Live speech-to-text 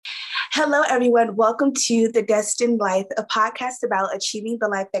Hello, everyone. Welcome to The Destined Life, a podcast about achieving the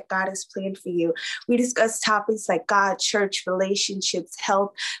life that God has planned for you. We discuss topics like God, church, relationships,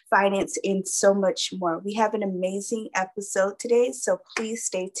 health, finance, and so much more. We have an amazing episode today, so please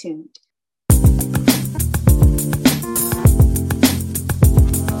stay tuned.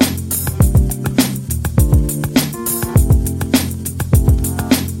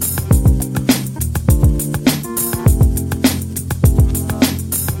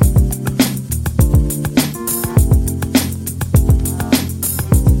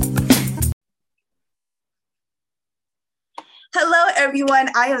 Hello, everyone.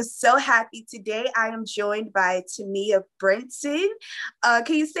 I am so happy today. I am joined by Temia Brinson.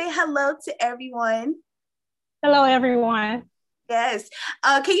 Can you say hello to everyone? Hello, everyone. Yes.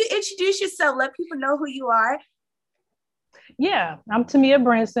 Can you introduce yourself? Let people know who you are. Yeah, I'm Temia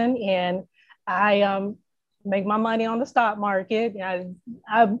Brinson, and I make my money on the stock market.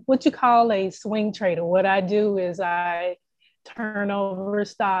 I'm what you call a swing trader. What I do is I turn over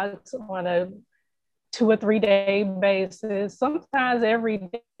stocks on a 2 or 3 day basis, sometimes every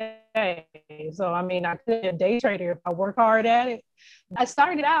day. So, I could be a day trader if I work hard at it. I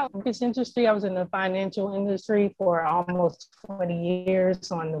started out in this industry. I was in the financial industry for almost 20 years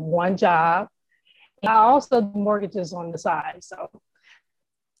on one job. I also do mortgages on the side. So,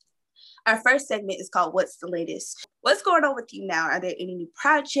 our first segment is called What's the Latest? What's going on with you now? Are there any new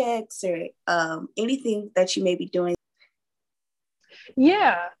projects or anything that you may be doing?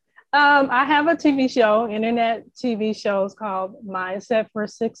 Yeah. I have a TV show, internet TV shows called Mindset for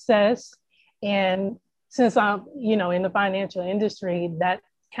Success. And since I'm, in the financial industry, that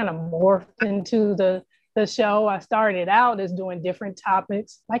kind of morphed into the show. I started out as doing different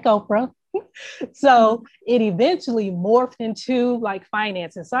topics like Oprah. So it eventually morphed into like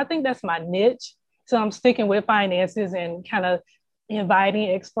finances. So I think that's my niche. So I'm sticking with finances and kind of inviting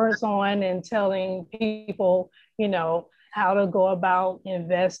experts on and telling people, how to go about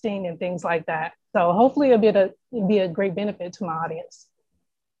investing and things like that. So hopefully it'll be a great benefit to my audience.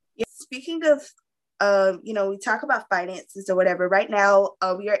 Yeah, speaking of we talk about finances or whatever. Right now,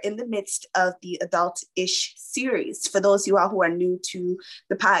 we are in the midst of the Adult-ish series. For those of you all who are new to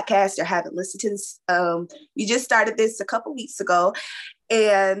the podcast or haven't listened to this, we just started this a couple weeks ago.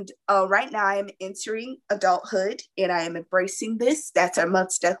 And right now I am entering adulthood and I am embracing this. That's our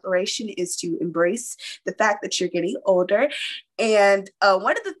month's declaration, is to embrace the fact that you're getting older. And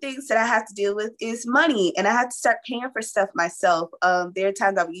one of the things that I have to deal with is money, and I have to start paying for stuff myself. There are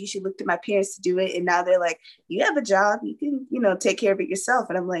times I would usually look to my parents to do it, and now they're like, you have a job, you can, take care of it yourself.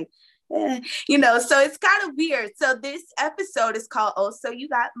 And I'm like, so it's kind of weird. So this episode is called Oh, So You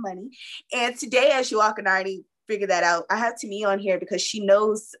Got Money. And today, as you all can already figure that out, I have Temia on here because she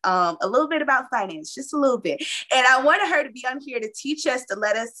knows a little bit about finance, just a little bit. And I wanted her to be on here to teach us, to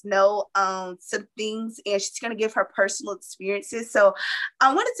let us know some things, and she's going to give her personal experiences. So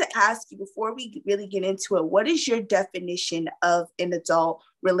I wanted to ask you, before we really get into it, what is your definition of an adult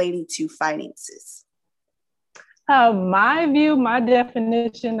relating to finances? My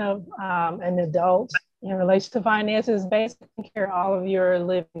definition of an adult in relation to finances is basically taking care of all of your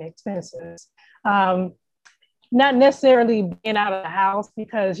living expenses. Not necessarily being out of the house,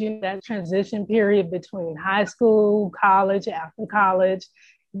 because that transition period between high school, college, after college,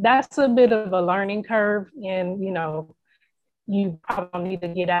 that's a bit of a learning curve, and you probably need to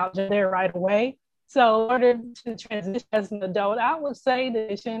get out there right away. So in order to transition as an adult, I would say the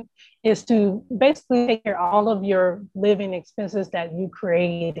mission is to basically take care of all of your living expenses that you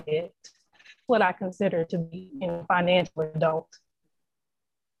created. What I consider to be a financial adult.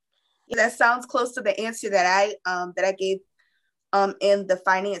 That sounds close to the answer that I gave in the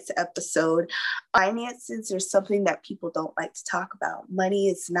finance episode. Finances are something that people don't like to talk about. Money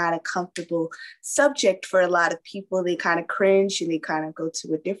is not a comfortable subject for a lot of people. They kind of cringe and they kind of go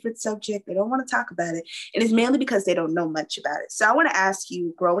to a different subject. They don't want to talk about it. And it's mainly because they don't know much about it. So I want to ask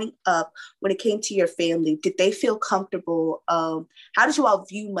you, growing up, when it came to your family, did they feel comfortable? How did you all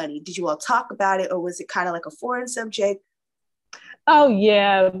view money? Did you all talk about it, or was it kind of like a foreign subject? Oh,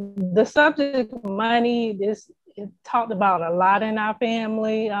 yeah. The subject of money is talked about a lot in our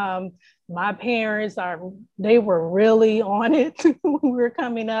family. My parents they were really on it when we were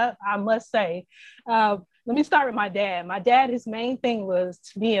coming up, I must say. Let me start with my dad. My dad, his main thing was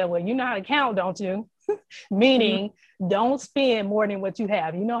to be, well, you know how to count, don't you? Meaning, don't spend more than what you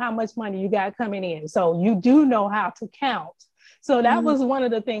have. You know how much money you got coming in. So you do know how to count. So that was one of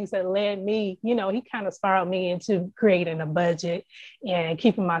the things that led me, he kind of spiraled me into creating a budget and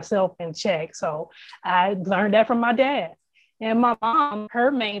keeping myself in check. So I learned that from my dad. And my mom, her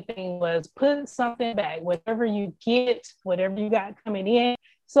main thing was put something back. Whatever you get, whatever you got coming in,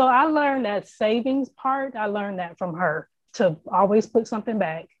 So I learned that savings part, I learned that from her, to always put something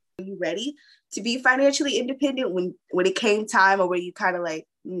back. Were you ready to be financially independent when it came time, or were you kind of like,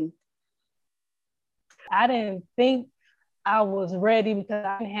 I didn't think I was ready because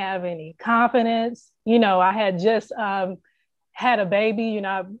I didn't have any confidence. You know, I had just had a baby. You know,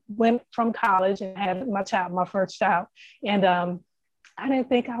 I went from college and had my first child. And I didn't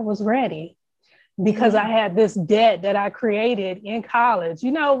think I was ready because I had this debt that I created in college.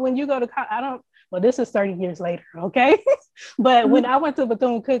 You know, when you go to college, well, this is 30 years later, okay? But when I went to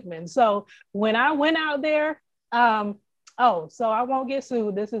Bethune-Cookman, so when I went out there, so I won't get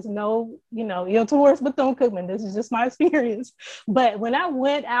sued. This is no, ill towards Bethune-Cookman. This is just my experience. But when I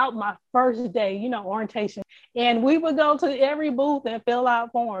went out my first day, orientation, and we would go to every booth and fill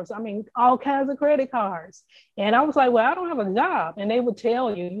out forms. I mean, all kinds of credit cards. And I was like, well, I don't have a job. And they would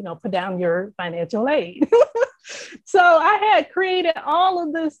tell you, put down your financial aid. So I had created all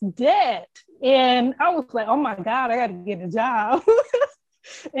of this debt. And I was like, oh my God, I got to get a job.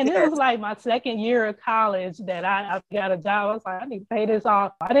 And it was like my second year of college that I got a job. I was like, I need to pay this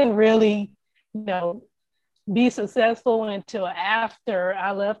off. I didn't really, be successful until after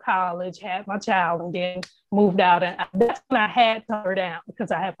I left college, had my child, and then moved out. And that's when I had to her down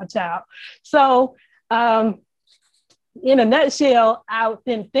because I had my child. So in a nutshell, I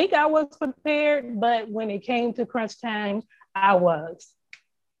didn't think I was prepared, but when it came to crunch time, I was.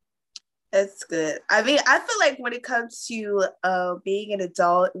 That's good. I mean, I feel like when it comes to being an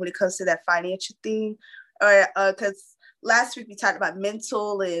adult, when it comes to that financial thing, or because last week we talked about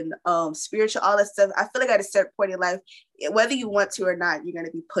mental and spiritual, all that stuff. I feel like at a certain point in life, whether you want to or not, you're going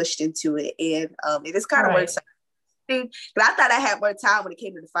to be pushed into it. And it just kind of works out. But I thought I had more time when it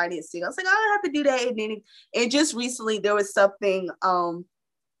came to the finance thing. I was like, oh, I have to do that. And just recently there was something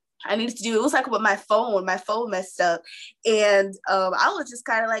I needed to do. It was like with my phone messed up. And I was just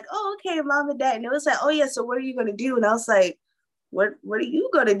kind of like, oh, okay, mom and dad. And it was like, oh yeah, so what are you going to do? And I was like, what are you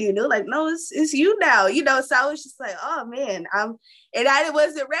going to do? And they were like, no, it's you now, So I was just like, oh man, and I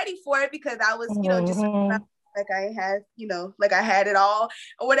wasn't ready for it because I was, just like I had, like I had it all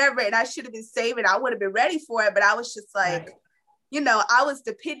or whatever. And I should have been saving. I would have been ready for it. But I was just like, I was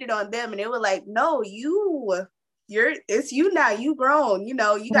dependent on them, and they were like, no, it's you now, you grown, you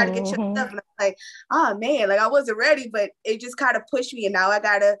got to get your stuff. And I'm like, oh man, like I wasn't ready, but it just kind of pushed me. And now I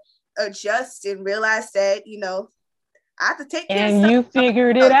got to adjust and realize that, I have to take care of stuff. And you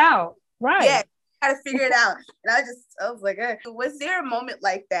figured it out. Right. Yeah. I had to figure it out. And I was like, was there a moment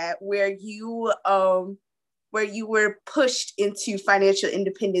like that where you were pushed into financial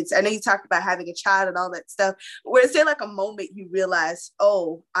independence? I know you talked about having a child and all that stuff. Was there like a moment you realized,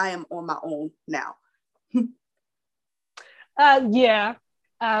 oh, I am on my own now? Yeah.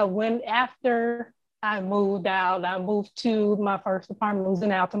 When after I moved out, I moved to my first apartment, was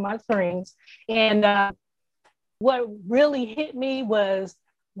in Altamont Springs. And what really hit me was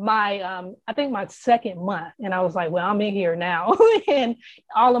I think my second month. And I was like, well, I'm in here now. And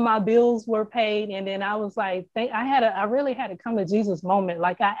all of my bills were paid. And then I was like, I really had a come to Jesus moment.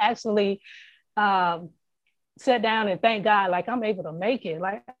 Like I actually sat down and thank God, like I'm able to make it.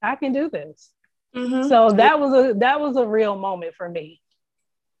 Like I can do this. Mm-hmm. So that was a real moment for me.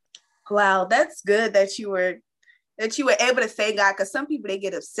 Wow, that's good that you were able to thank God, because some people, they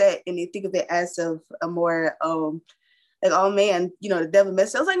get upset and they think of it as of a more like, oh man, the devil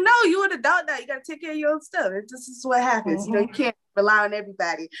messed up. I was like, no, you're an adult now. You got to take care of your own stuff. This is what happens. You can't rely on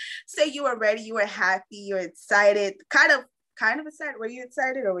everybody. Say you were ready, you were happy, you were excited, kind of excited. Were you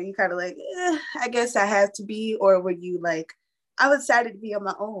excited, or were you kind of like, I guess I have to be, or were you like, I was excited to be on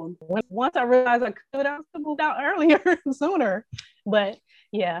my own? Once I realized I could have moved out earlier, sooner. But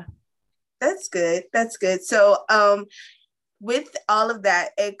yeah. That's good. That's good. So with all of that,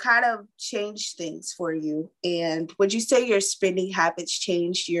 it kind of changed things for you. And would you say your spending habits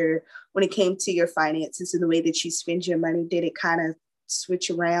changed when it came to your finances and the way that you spend your money? Did it kind of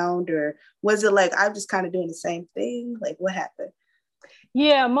switch around, or was it like, I'm just kind of doing the same thing? Like what happened?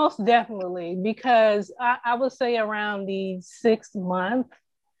 Yeah, most definitely, because I would say around the 6th month,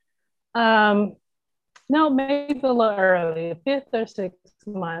 no, maybe a little early, 5th or 6th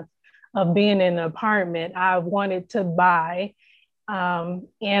month of being in an apartment, I wanted to buy, and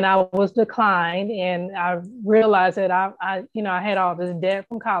I was declined, and I realized that I had all this debt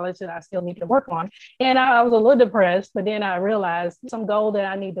from college that I still need to work on, and I was a little depressed. But then I realized some goal that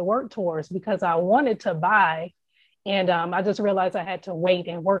I need to work towards, because I wanted to buy. And I just realized I had to wait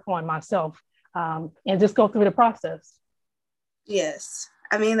and work on myself, and just go through the process. Yes.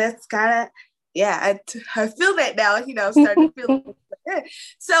 I mean, that's kind of, yeah, I feel that now, starting to feel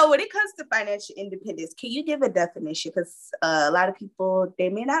So when it comes to financial independence, can you give a definition? Because a lot of people, they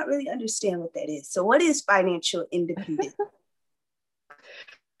may not really understand what that is. So what is financial independence?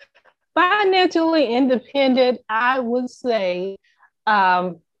 Financially independent, I would say,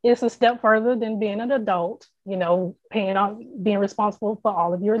 it's a step further than being an adult, being responsible for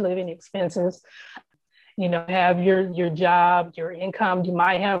all of your living expenses, have your job, your income. You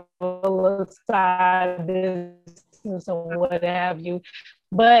might have a little side business or what have you.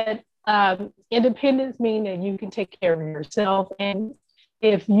 But independence means that you can take care of yourself. And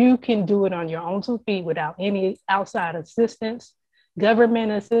if you can do it on your own 2 feet without any outside assistance,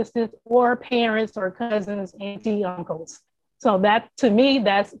 government assistance, or parents or cousins, auntie, uncles. So that, to me,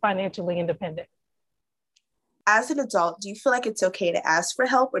 that's financially independent. As an adult, do you feel like it's okay to ask for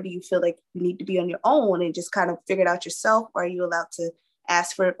help, or do you feel like you need to be on your own and just kind of figure it out yourself? Or are you allowed to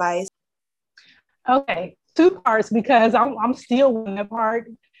ask for advice? Okay, 2 parts, because I'm still in that part,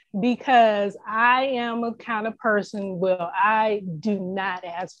 because I am a kind of person where I do not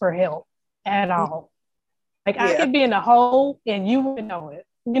ask for help at all. Like, I could be in a hole and you wouldn't know it.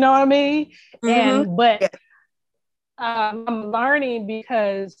 You know what I mean? But I'm learning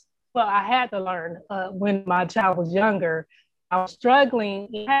because, well, I had to learn when my child was younger. I was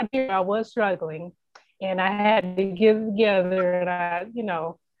struggling. I was struggling, and I had to get together, and I,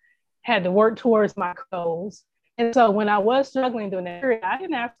 had to work towards my goals. And so when I was struggling during that period, I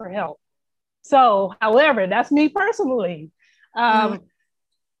didn't ask for help. So, however, that's me personally. But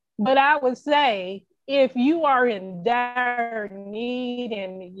I would say, if you are in dire need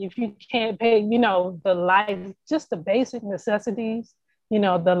and if you can't pay, the life, just the basic necessities,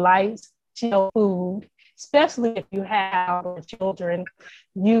 the lights, food, especially if you have children,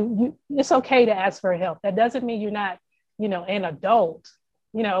 you it's okay to ask for help. That doesn't mean you're not, an adult,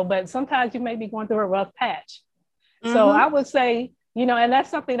 but sometimes you may be going through a rough patch. So I would say, and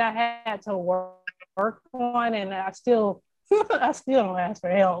that's something I had to work on, and I still don't ask for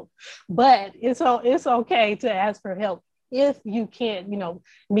help, but it's okay to ask for help if you can't,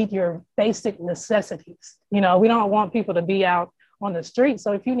 meet your basic necessities. We don't want people to be out on the street.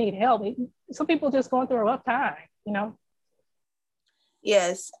 So if you need help, some people just going through a rough time.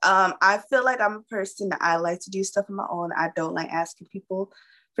 Yes. I feel like I'm a person that I like to do stuff on my own. I don't like asking people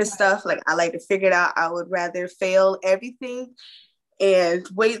for stuff. Like, I like to figure it out. I would rather fail everything and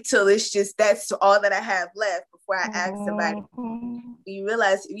wait till that's all that I have left before I ask somebody. You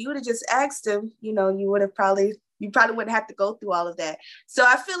realize if you would have just asked them, you probably wouldn't have to go through all of that. So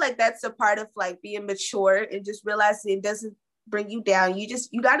I feel like that's a part of like being mature and just realizing it doesn't bring you down. You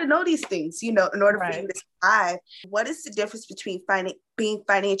got to know these things, in order for you to survive. What is the difference between being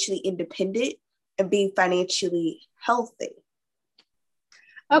financially independent and being financially healthy?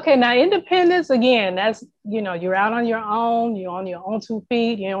 Okay, now independence, again, that's, you're out on your own, you're on your own 2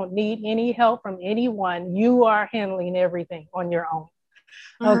 feet, you don't need any help from anyone. You are handling everything on your own.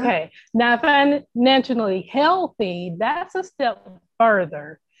 Okay, now financially healthy, that's a step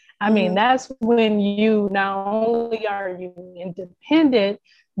further. I mean, that's when you not only are you independent,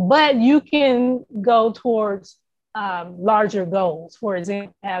 but you can go towards larger goals. For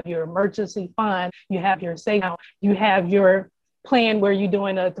example, you have your emergency fund, you have your savings, you have your plan where you're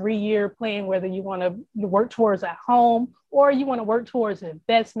doing a 3-year plan, whether you want to work towards a home or you want to work towards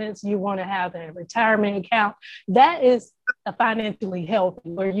investments, you want to have a retirement account. That is a financially healthy,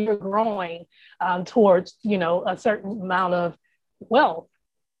 where you're growing towards, a certain amount of wealth.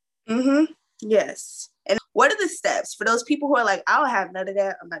 Yes. And what are the steps for those people who are like, I don't have none of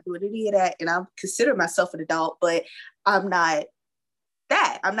that, I'm not doing any of that, and I'm consider myself an adult, but I'm not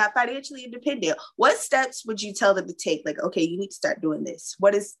financially independent? What steps would you tell them to take? Like, okay, you need to start doing this.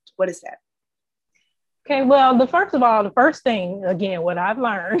 What is that? Okay, well, the first thing, again, what I've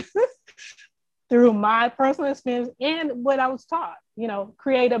learned through my personal experience and what I was taught,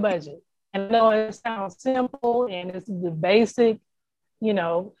 create a budget. And I know it sounds simple and it's the basic,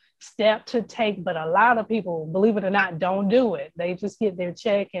 step to take, but a lot of people, believe it or not, don't do it. They just get their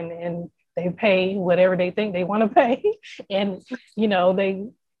check and they pay whatever they think they want to pay. And, they,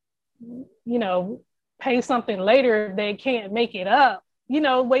 pay something later, they can't make it up,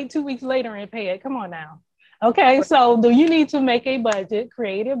 wait 2 weeks later and pay it. Come on now. Okay, so do you need to make a budget,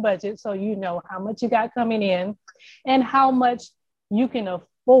 create a budget so you know how much you got coming in and how much you can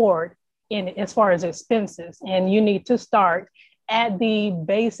afford in as far as expenses. And you need to start at the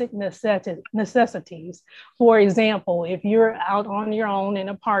basic necessities. For example, if you're out on your own in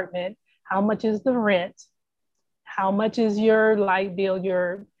an apartment, how much is the rent? How much is your light bill,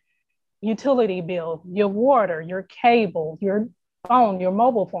 your utility bill, your water, your cable, your phone, your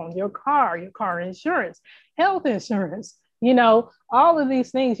mobile phone, your car insurance, health insurance, All of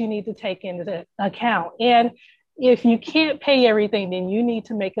these things you need to take into account. And if you can't pay everything, then you need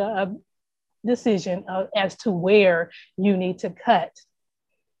to make a decision as to where you need to cut.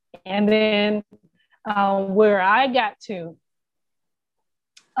 And then where I got to,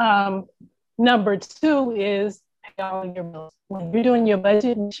 number two is pay all your bills. When you're doing your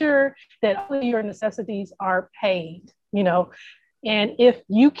budget, make sure that all of your necessities are paid, And if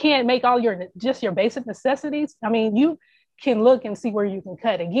you can't make all just your basic necessities, you can look and see where you can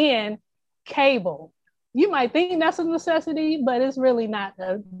cut. Again, cable. You might think that's a necessity, but it's really not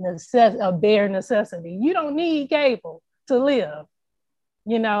a bare necessity. You don't need cable to live.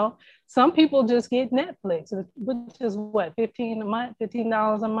 Some people just get Netflix, which is what,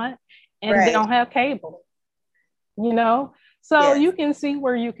 $15 a month, and right. They don't have cable. So yes. You can see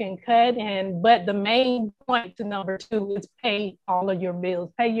where you can cut, but the main point to number two is pay all of your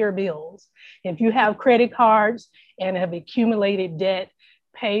bills. Pay your bills. If you have credit cards and have accumulated debt,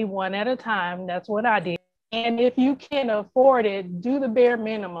 pay one at a time. That's what I did. And if you can afford it, do the bare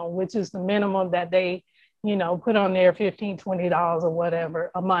minimum, which is the minimum that they, put on there, $15, $20 or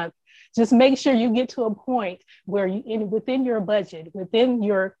whatever a month. Just make sure you get to a point where within your budget, within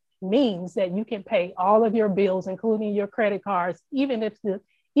your means, that you can pay all of your bills, including your credit cards, even if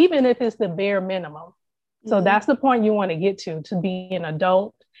it's the bare minimum. Mm-hmm. So that's the point you want to get to be an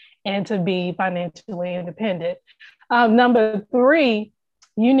adult and to be financially independent. Number three,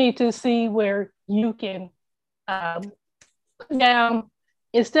 you need to see where you can put down,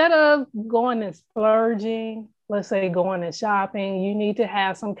 instead of going and splurging, let's say going and shopping, you need to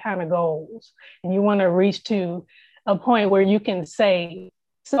have some kind of goals, and you want to reach to a point where you can save.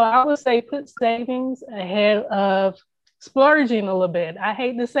 So I would say put savings ahead of splurging a little bit. I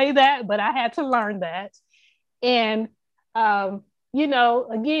hate to say that, but I had to learn that. And,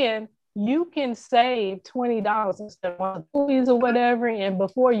 again, you can save $20 instead of movies or whatever. And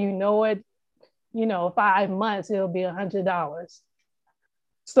before you know it, 5 months, it'll be $100.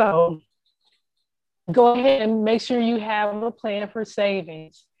 So go ahead and make sure you have a plan for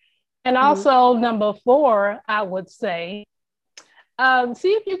savings. And also number four, I would say,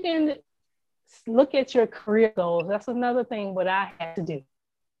 see if you can look at your career goals. That's another thing what I had to do.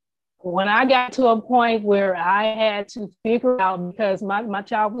 When I got to a point where I had to figure out, because my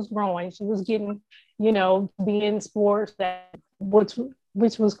child was growing, she was getting, be in sports,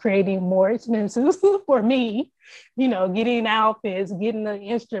 which was creating more expenses for me, getting outfits, getting the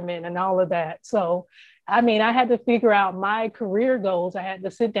instrument and all of that. So, I had to figure out my career goals. I had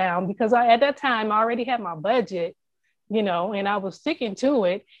to sit down because at that time I already had my budget, and I was sticking to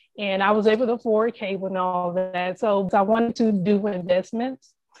it, and I was able to afford cable and all that. So I wanted to do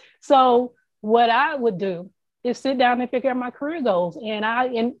investments. So what I would do is sit down and figure out my career goals.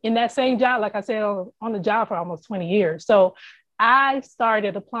 And in that same job, like I said, on the job for almost 20 years. So I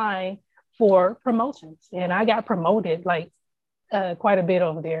started applying for promotions, and I got promoted quite a bit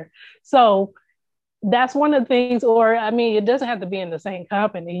over there. So that's one of the things, it doesn't have to be in the same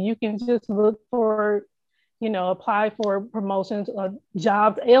company. You can just look for, apply for promotions or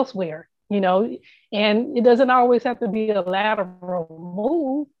jobs elsewhere, and it doesn't always have to be a lateral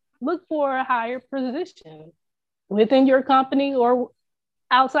move. Look for a higher position within your company or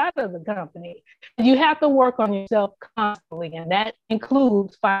outside of the company. You have to work on yourself constantly, and that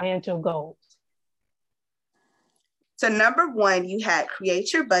includes financial goals. So number one, you had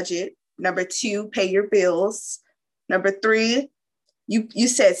create your budget. Number two, pay your bills. Number three, you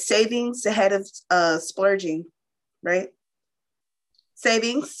said savings ahead of splurging, right?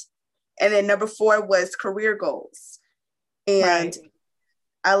 Savings. And then number four was career goals. And right.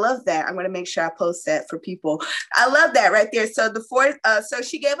 I love that. I'm going to make sure I post that for people. I love that right there. So so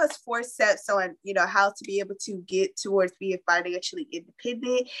she gave us 4 steps on, how to be able to get towards being financially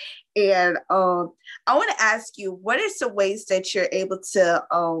independent. And I want to ask you, what are some ways that you're able to,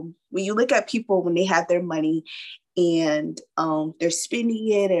 when you look at people, when they have their money and they're spending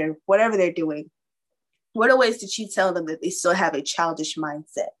it or whatever they're doing, what are ways that you tell them that they still have a childish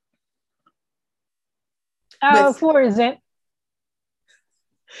mindset?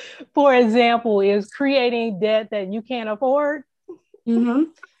 For example, is creating debt that you can't afford.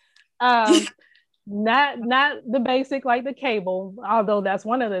 Mm-hmm. Not the basic like the cable, although that's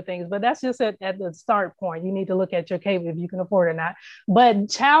one of the things, but that's just at the start point. You need to look at your cable if you can afford it or not. But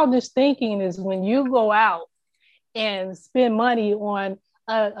childish thinking is when you go out and spend money on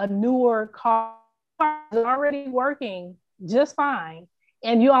a newer car already working just fine,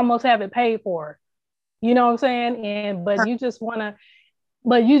 and you almost have it paid for. You know what I'm saying? But you just want to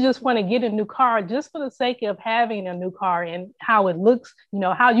but you just want to get a new car just for the sake of having a new car and how it looks,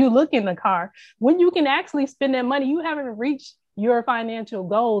 how you look in the car, when you can actually spend that money. You haven't reached your financial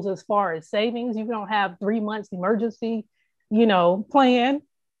goals as far as savings. You don't have 3 months emergency, plan.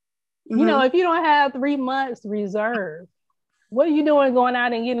 Mm-hmm. If you don't have 3 months reserve, what are you doing going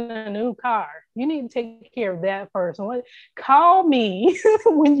out and getting a new car? You need to take care of that first. Call me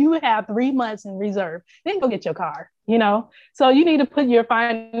when you have 3 months in reserve, then go get your car, So you need to put your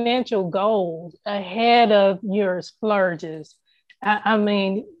financial goals ahead of your splurges. I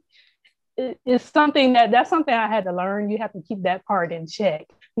mean, it's that's something I had to learn. You have to keep that part in check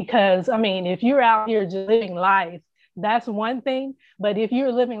because, I mean, if you're out here just living life, that's one thing. But if you're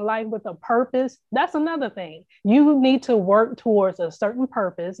living life with a purpose, that's another thing. You need to work towards a certain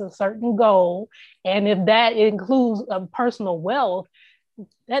purpose, a certain goal. And if that includes a personal wealth,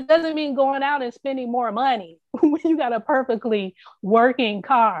 that doesn't mean going out and spending more money when you got a perfectly working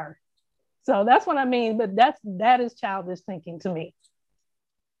car. So that's what I mean. But that is childish thinking to me.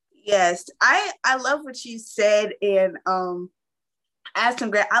 Yes, I love what you said, and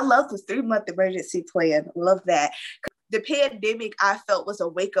I love the 3 month emergency plan. Love that. The pandemic, I felt, was a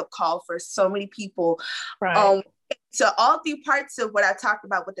wake up call for so many people. Right. So all three parts of what I talked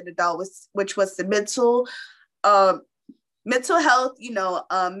about with an adult which was the mental health,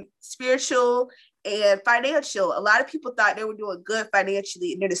 spiritual and financial. A lot of people thought they were doing good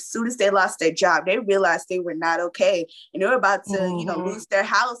financially, and then as soon as they lost their job, they realized they were not okay, and they were about to, lose their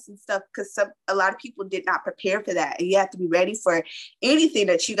house and stuff because a lot of people did not prepare for that. And you have to be ready for anything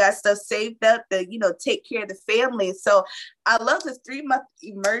that you got stuff saved up to, take care of the family. So I love the 3 month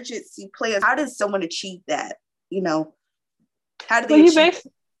emergency plan. How does someone achieve that? How do they achieve?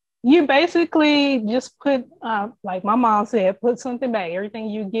 You basically just put, like my mom said, put something back. Everything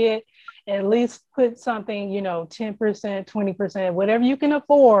you get, at least put something, 10%, 20%, whatever you can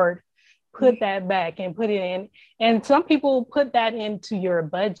afford, put that back and put it in. And some people put that into your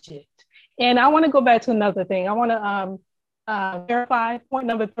budget. And I want to go back to another thing. I want to verify point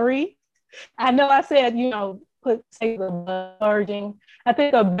number 3. I know I said, say the budgeting. I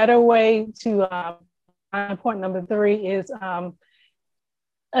think a better way to point number 3 is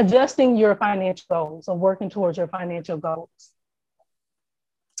adjusting your financial goals or working towards your financial goals.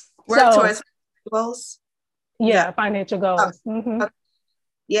 Towards goals? Yeah, financial goals. Oh, okay.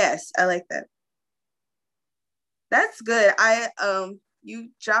 Yes, I like that. That's good. You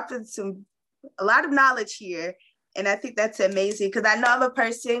dropped in a lot of knowledge here. And I think that's amazing because I know I'm a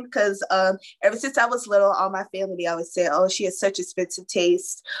person because ever since I was little, all my family, they always say, oh, she has such expensive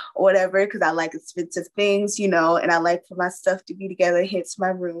taste or whatever because I like expensive things, and I like for my stuff to be together, hence my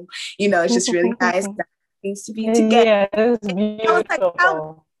room. It's just really nice. Things to be together. Yeah, it's beautiful. I was like,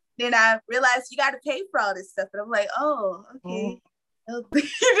 oh. Then I realized you got to pay for all this stuff. And I'm like, oh, okay.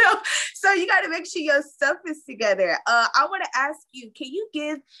 So you got to make sure your stuff is together. I want to ask you, can you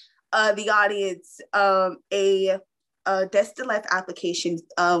give the audience a Destined Life application?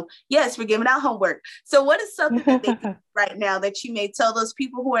 Yes, we're giving out homework. So what is something that they do right now that you may tell those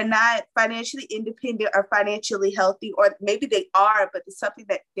people who are not financially independent or financially healthy, or maybe they are, but it's something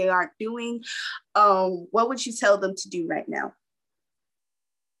that they aren't doing? What would you tell them to do right now?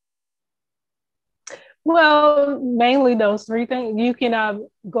 Well, mainly those 3 things. You can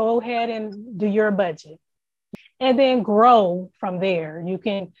go ahead and do your budget and then grow from there. You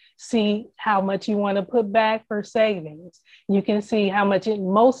can see how much you want to put back for savings. You can see how much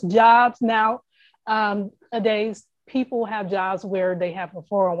most jobs now, nowadays, people have jobs where they have a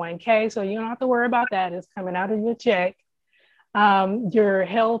 401k, so you don't have to worry about that. It's coming out of your check. Your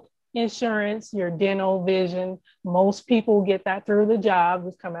health insurance, your dental, vision, most people get that through the job.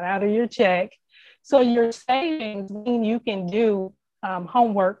 It's coming out of your check. So your savings, mean you can do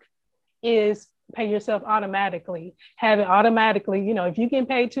homework, is pay yourself automatically. Have it automatically, if you get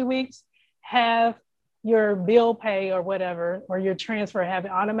paid 2 weeks, have your bill pay or whatever, or your transfer, have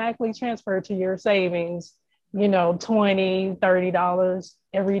it automatically transferred to your savings, $20, $30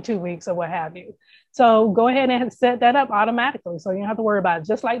 every 2 weeks or what have you. So go ahead and set that up automatically. So you don't have to worry about it.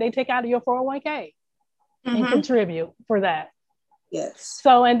 Just like they take out of your 401k and contribute for that. Yes.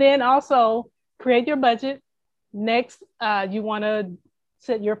 So, and then also create your budget. Next, you want to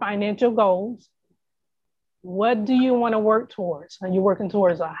set your financial goals. What do you want to work towards? Are you working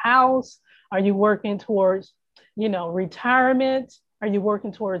towards a house? Are you working towards, retirement? Are you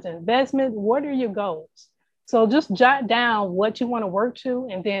working towards investment? What are your goals? So just jot down what you want to work to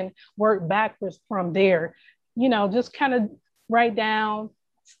and then work backwards from there. Just kind of write down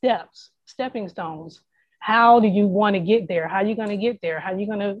stepping stones. How do you want to get there? How are you going to get there? How are you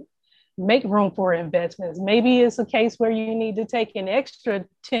going to make room for investments. Maybe it's a case where you need to take an extra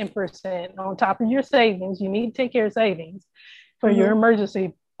 10% on top of your savings. You need to take care of savings for your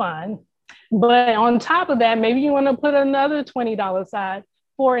emergency fund. But on top of that, maybe you want to put another $20 aside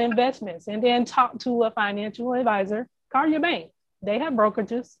for investments, and then talk to a financial advisor. Call your bank. They have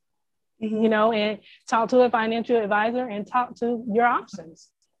brokerages, and talk to a financial advisor and talk to your options.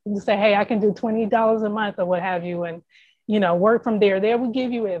 You say, hey, I can do $20 a month or what have you, and work from there. They will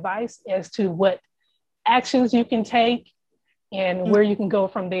give you advice as to what actions you can take and where you can go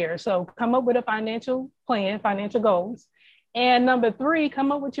from there. So come up with a financial plan, financial goals. And number 3,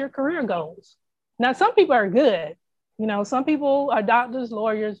 come up with your career goals. Now, some people are good. Some people are doctors,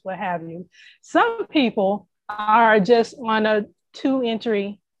 lawyers, what have you. Some people are just on a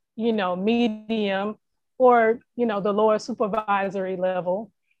 2-entry, medium, or, the lower supervisory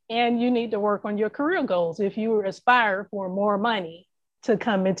level. And you need to work on your career goals if you aspire for more money to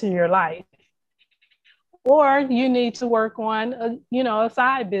come into your life. Or you need to work on a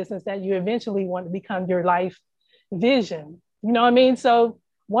side business that you eventually want to become your life vision. You know what I mean? So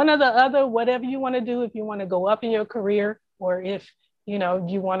one or the other, whatever you want to do, if you want to go up in your career, or if you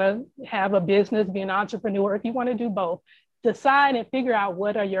want to have a business, be an entrepreneur, if you want to do both, decide and figure out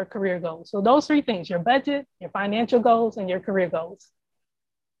what are your career goals. So those 3 things: your budget, your financial goals, and your career goals.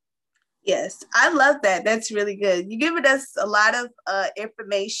 Yes, I love that. That's really good. You're giving us a lot of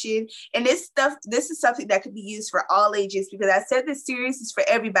information, and this is something that could be used for all ages, because I said this series is for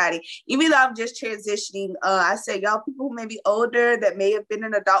everybody. Even though I'm just transitioning, I said y'all people who may be older, that may have been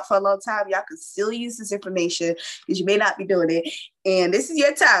an adult for a long time, y'all can still use this information because you may not be doing it. And this is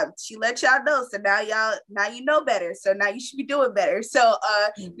your time. She let y'all know. So now you know better. So now you should be doing better. So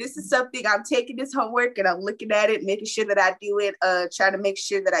this is something I'm taking this homework and I'm looking at it, making sure that I do it, trying to make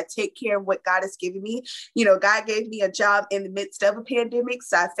sure that I take care of what God has given me. God gave me a job in the midst of a pandemic.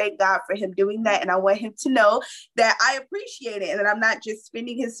 So I thank God for him doing that. And I want him to know that I appreciate it and that I'm not just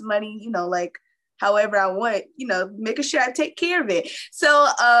spending his money, like however I want, making sure I take care of it. So,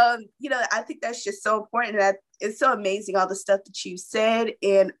 I think that's just so important. And it's so amazing, all the stuff that you said.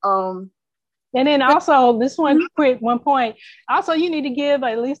 And then also this one point, also you need to give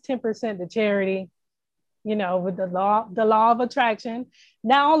at least 10% to charity, with the law of attraction.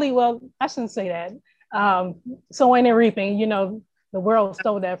 Not only, well, I shouldn't say that. Sowing and reaping, the world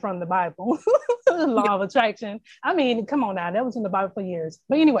stole that from the Bible, the law of attraction. I mean, come on now, that was in the Bible for years.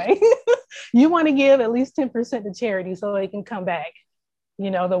 But anyway, you want to give at least 10% to charity so it can come back.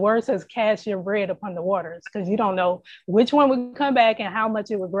 The word says cast your bread upon the waters, because you don't know which one would come back and how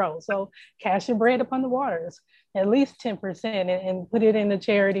much it would grow. So cast your bread upon the waters, at least 10%, and put it in the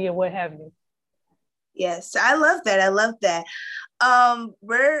charity or what have you. Yes, I love that.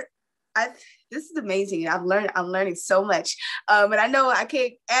 This is amazing. I'm learning so much. And I know I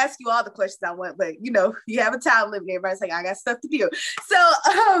can't ask you all the questions I want, but you have a time limit. Everybody's like, I got stuff to do. So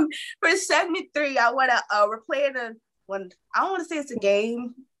for segment 3, I want to we're playing one. I don't want to say it's a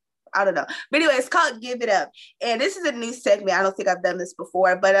game. I don't know. But anyway, it's called Give It Up. And this is a new segment. I don't think I've done this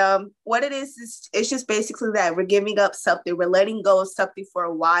before. But what it is it's just basically that we're giving up something. We're letting go of something for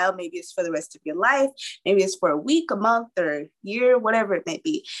a while. Maybe it's for the rest of your life. Maybe it's for a week, a month, or a year, whatever it may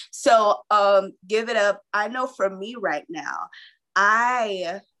be. So give it up. I know for me right now,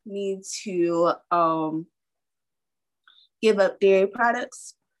 I need to give up dairy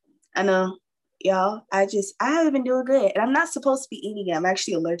products. I know. Y'all, I haven't been doing good, and I'm not supposed to be eating it. I'm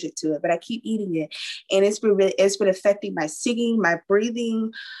actually allergic to it, but I keep eating it, and it's been affecting my singing, my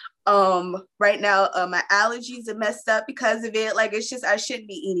breathing. Right now, my allergies are messed up because of it. Like, it's just, I shouldn't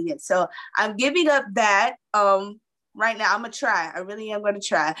be eating it. So I'm giving up that. Right now, I'm gonna try. I really am gonna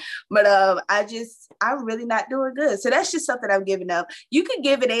try, but I'm really not doing good. So that's just something I'm giving up. You can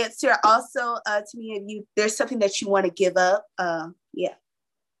give an answer also to me if there's something that you want to give up. Yeah.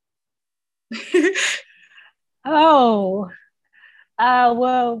 Well,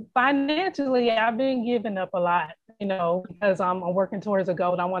 financially, I've been giving up a lot, because I'm working towards a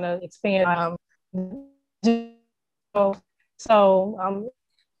goal and I want to expand. So I'm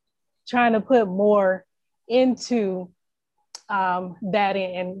trying to put more into that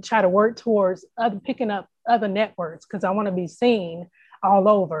and try to work towards picking up other networks, because I want to be seen all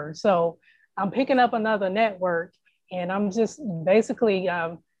over. So I'm picking up another network, and I'm just basically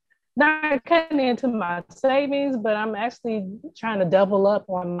not cutting into my savings, but I'm actually trying to double up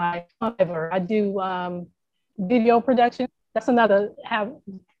on my Fiverr. I do video production. That's have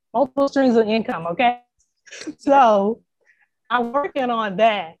multiple streams of income. Okay. So I'm working on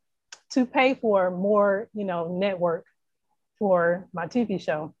that to pay for more, network for my TV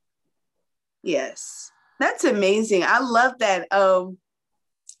show. Yes. That's amazing. I love that.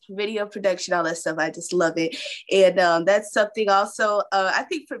 video production, all that stuff. I just love it. And that's something also, I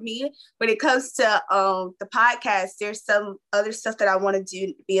think for me, when it comes to the podcast, there's some other stuff that I want to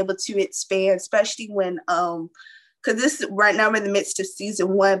do, be able to expand, especially when, because this right now I'm in the midst of season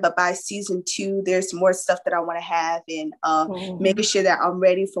 1, but by season 2, there's more stuff that I want to have, and making sure that I'm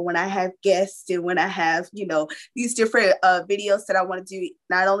ready for when I have guests and when I have, these different videos that I want to do,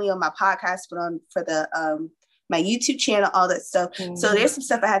 not only on my podcast, but on for the my YouTube channel, all that stuff. So there's some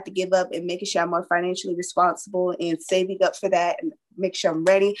stuff I have to give up, and making sure I'm more financially responsible and saving up for that and make sure I'm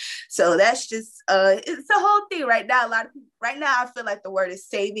ready. So that's just, it's a whole thing right now. Right now, I feel like the word is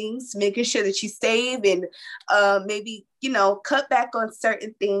savings, making sure that you save and maybe, cut back on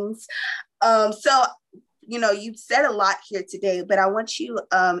certain things. So you've said a lot here today, but I want you,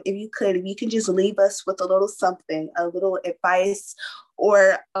 if you can just leave us with a little something, a little advice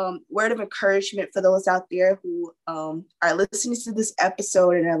or word of encouragement for those out there who are listening to this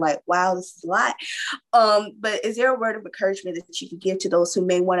episode and are like, wow, this is a lot. But is there a word of encouragement that you can give to those who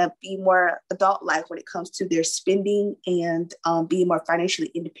may want to be more adult-like when it comes to their spending and being more financially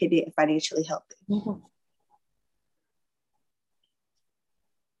independent and financially healthy? Mm-hmm.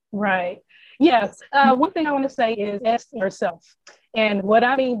 Right. Yes. One thing I want to say is ask yourself. And what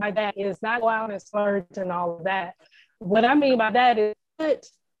I mean by that is not go out and splurge and all of that. What I mean by that is put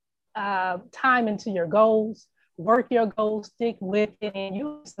time into your goals, work your goals, stick with it, and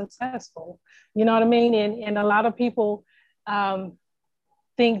you're successful. You know what I mean? And a lot of people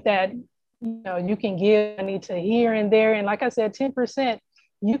think that, you can give money to here and there. And like I said, 10%,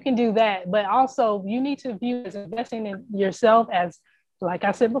 you can do that. But also you need to view as investing in yourself as, like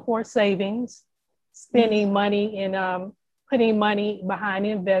I said before, savings, spending money and putting money behind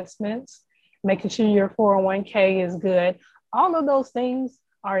investments, making sure your 401k is good. All of those things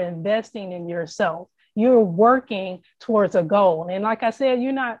are investing in yourself. You're working towards a goal. And like I said,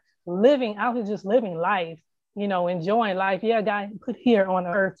 you're not living out here just living life, enjoying life. Yeah, God put here on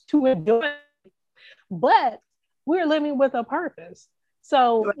earth to enjoy it, but we're living with a purpose.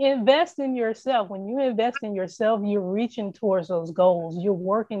 So invest in yourself. When you invest in yourself, you're reaching towards those goals. You're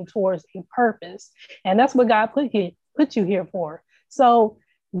working towards a purpose. And that's what God put you here for. So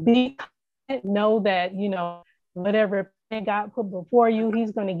know that, whatever God put before you,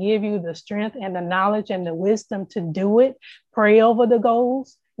 he's going to give you the strength and the knowledge and the wisdom to do it. Pray over the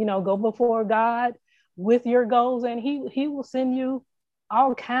goals, go before God with your goals, and he will send you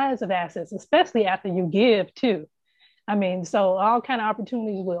all kinds of assets, especially after you give too. I mean, so all kind of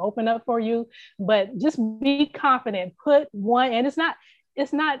opportunities will open up for you, but just be confident. Put one, and it's not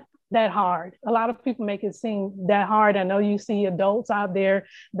that hard. A lot of people make it seem that hard. I know you see adults out there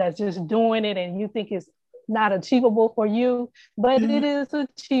that's just doing it and you think it's not achievable for you, but it is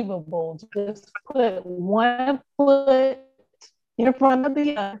achievable. Just put one foot in front of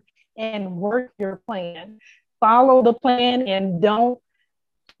the other and work your plan. Follow the plan and don't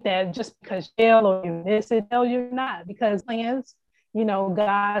that just because you fail or you miss it, no, you're not, because plans,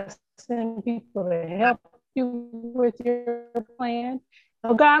 God sends people to help you with your plan.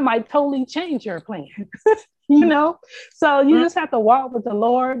 So God might totally change your plan, So you just have to walk with the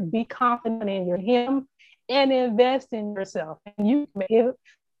Lord, be confident in him, and invest in yourself. And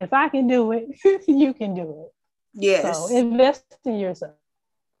if I can do it, you can do it. Yes. So invest in yourself.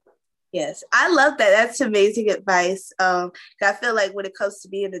 Yes, I love that. That's amazing advice. I feel like when it comes to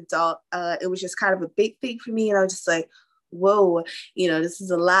being an adult, it was just kind of a big thing for me. And I was just like, whoa, this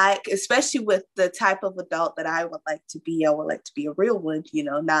is a lot, especially with the type of adult that I would like to be. I would like to be a real one,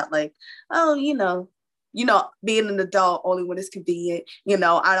 not like, being an adult only when it's convenient.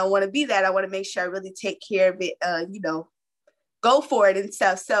 I don't want to be that. I want to make sure I really take care of it, go for it and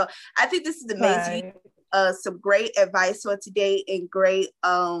stuff. So I think this is amazing. Right. Some great advice on today and great,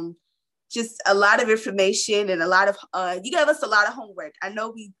 just a lot of information and a lot of, you gave us a lot of homework. I know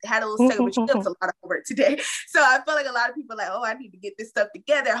we had a little second, but you gave us a lot of homework today. So I feel like a lot of people are like, oh, I need to get this stuff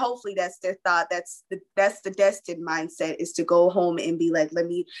together. Hopefully that's their thought. That's the destined mindset, is to go home and be like, let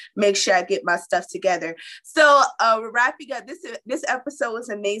me make sure I get my stuff together. So we're wrapping up. This episode was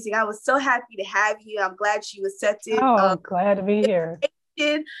amazing. I was so happy to have you. I'm glad you accepted. Oh, I'm glad to be here.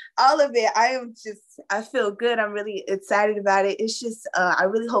 All of it. I feel good. I'm really excited about it. It's just, I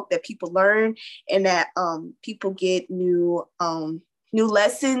really hope that people learn and that people get new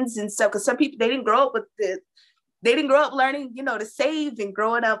lessons and stuff. Because some people, they didn't grow up learning, to save, and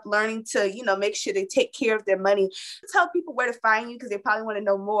growing up learning to, make sure they take care of their money. Tell people where to find you, because they probably want to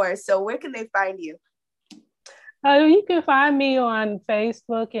know more. So where can they find you? You can find me on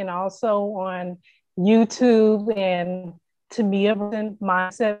Facebook and also on YouTube and Temia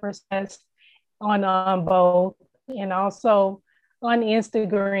Mindset Process on both. And also on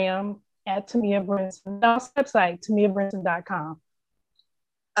Instagram at Temia Brinson. Our website, TemiaBrinson.com.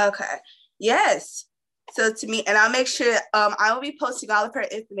 Okay. Yes. So to me, and I'll make sure I will be posting all of her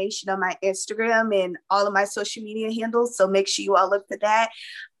information on my Instagram and all of my social media handles. So make sure you all look for that.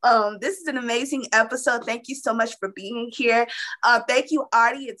 This is an amazing episode. Thank you so much for being here. Thank you,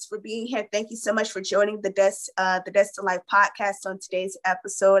 audience, for being here. Thank you so much for joining the Destined Life podcast on today's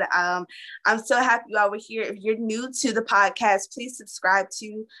episode. I'm so happy you all were here. If you're new to the podcast, please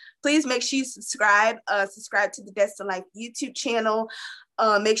make sure you subscribe to the Destined Life YouTube channel.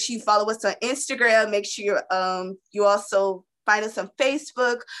 Make sure you follow us on Instagram. Make sure you also find us on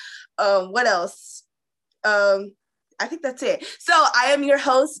Facebook. What else? I think that's it. So I am your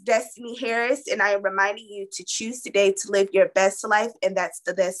host, Destiny Harris, and I am reminding you to choose today to live your best life, and that's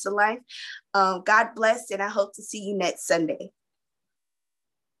the Destined Life. God bless, and I hope to see you next Sunday.